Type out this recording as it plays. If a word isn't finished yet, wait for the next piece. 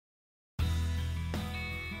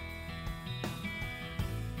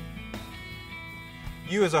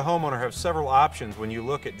You as a homeowner have several options when you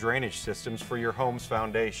look at drainage systems for your home's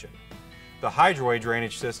foundation. The Hydraway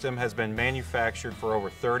drainage system has been manufactured for over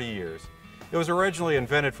 30 years. It was originally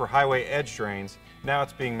invented for highway edge drains. Now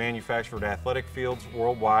it's being manufactured at athletic fields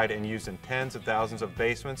worldwide and used in tens of thousands of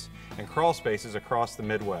basements and crawl spaces across the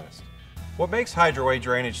Midwest. What makes Hydraway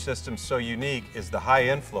drainage systems so unique is the high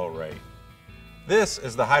inflow rate. This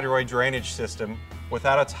is the Hydraway drainage system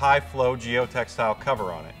without its high flow geotextile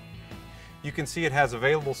cover on it. You can see it has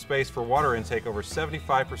available space for water intake over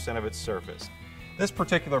 75% of its surface. This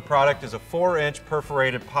particular product is a 4-inch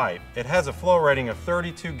perforated pipe. It has a flow rating of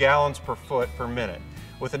 32 gallons per foot per minute,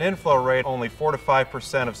 with an inflow rate only 4 to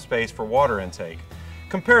 5% of space for water intake.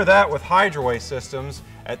 Compare that with Hydraway systems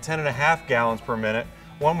at 10.5 gallons per minute.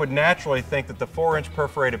 One would naturally think that the 4-inch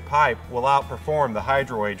perforated pipe will outperform the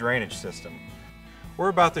Hydraway drainage system. We're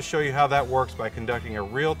about to show you how that works by conducting a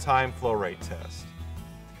real-time flow rate test.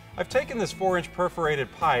 I've taken this 4-inch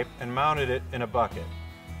perforated pipe and mounted it in a bucket.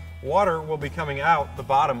 Water will be coming out the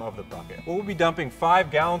bottom of the bucket. We'll be dumping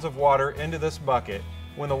 5 gallons of water into this bucket.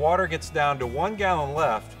 When the water gets down to 1 gallon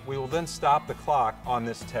left, we will then stop the clock on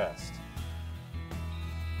this test.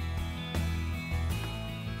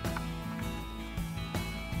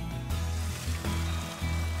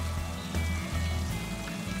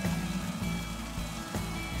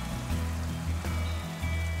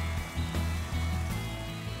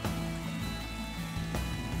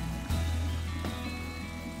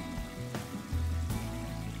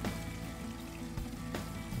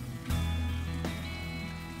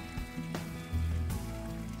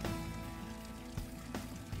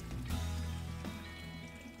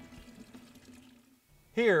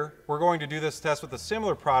 Here, we're going to do this test with a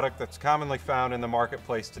similar product that's commonly found in the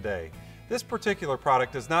marketplace today. This particular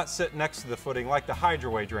product does not sit next to the footing like the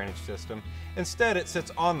Hydraway drainage system. Instead, it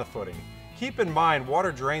sits on the footing. Keep in mind,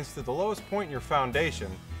 water drains to the lowest point in your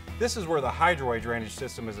foundation. This is where the Hydraway drainage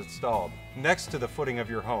system is installed, next to the footing of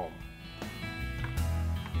your home.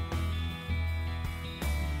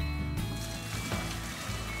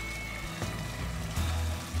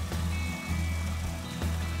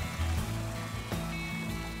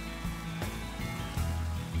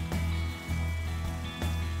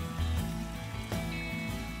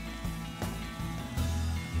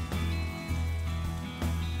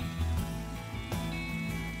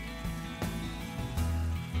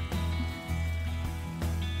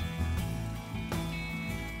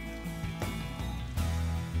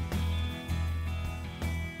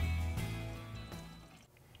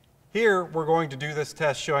 Here, we're going to do this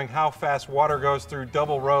test showing how fast water goes through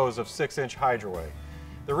double rows of 6-inch Hydraway.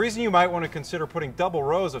 The reason you might want to consider putting double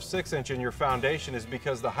rows of 6-inch in your foundation is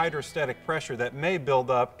because the hydrostatic pressure that may build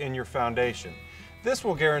up in your foundation. This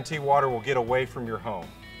will guarantee water will get away from your home.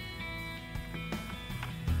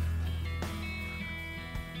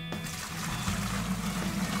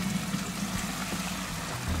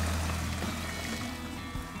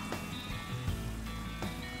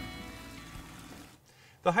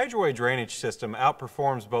 The Hydraway drainage system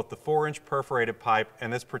outperforms both the 4-inch perforated pipe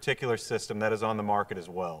and this particular system that is on the market as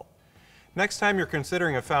well. Next time you're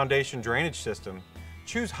considering a foundation drainage system,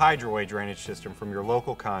 choose Hydraway drainage system from your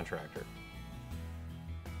local contractor.